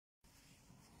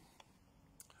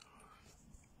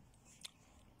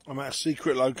I'm at a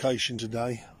secret location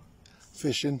today,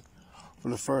 fishing for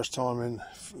the first time in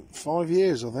 5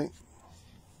 years, I think.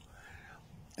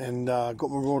 And got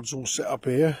my rods all set up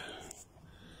here,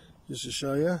 just to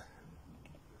show you.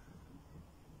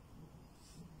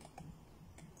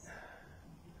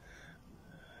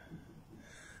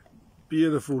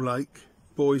 Beautiful lake.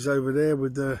 Boys over there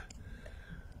with the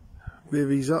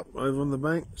bivvies up over on the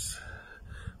banks.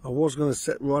 I was going to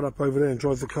set right up over there and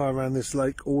drive the car around this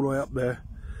lake all the way up there,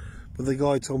 but the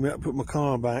guy told me I had to put my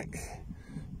car back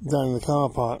down in the car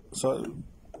park. So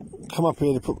come up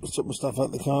here to put my stuff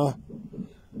out the car.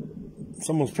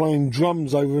 Someone's playing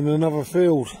drums over in another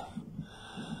field.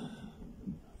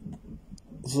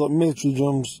 It's like military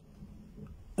drums.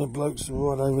 The blokes are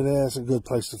right over there. It's a good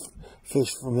place to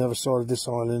fish from the other side of this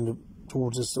island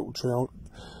towards this little trail.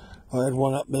 I had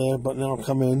one up there, but now I've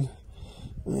come in.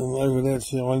 And over there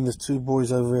to the island, there's two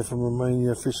boys over here from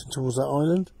Romania fishing towards that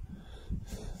island.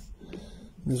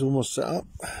 It's almost set up.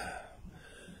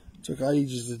 Took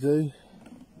ages to do.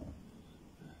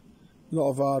 A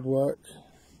lot of hard work.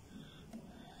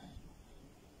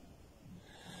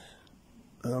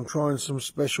 And I'm trying some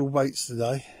special baits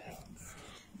today.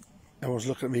 Everyone's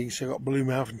looking at me, so I've got blue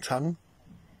mouth and tongue.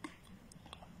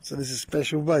 So this is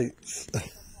special baits.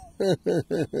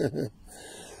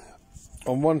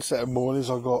 On one set of moorings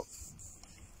I got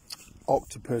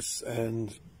octopus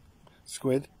and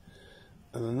squid,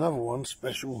 and another one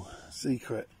special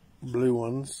secret blue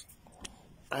ones.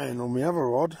 And on the other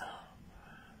rod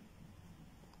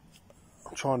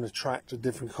I'm trying to attract a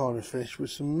different kind of fish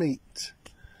with some meat.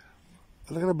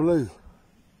 Look at the blue.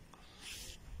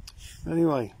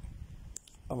 Anyway,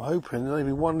 I'm hoping there's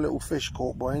only one little fish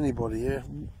caught by anybody here.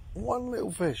 One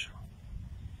little fish.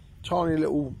 Tiny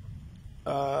little,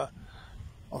 I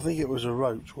think it was a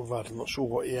roach or that, I'm not sure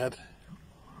what he had.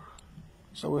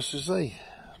 So we'll see.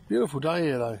 Beautiful day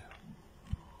here though.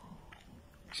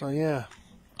 So yeah,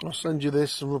 I'll send you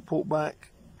this and report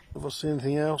back if I see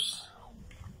anything else.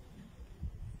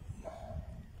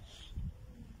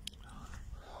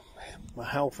 My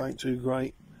health ain't too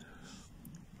great.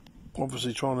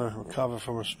 Obviously trying to recover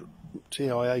from a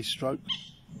TIA stroke.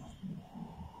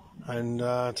 And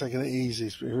taking it easy.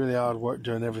 It's been really hard work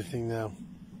doing everything now.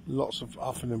 Lots of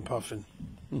huffing and puffing.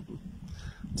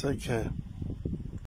 Take care.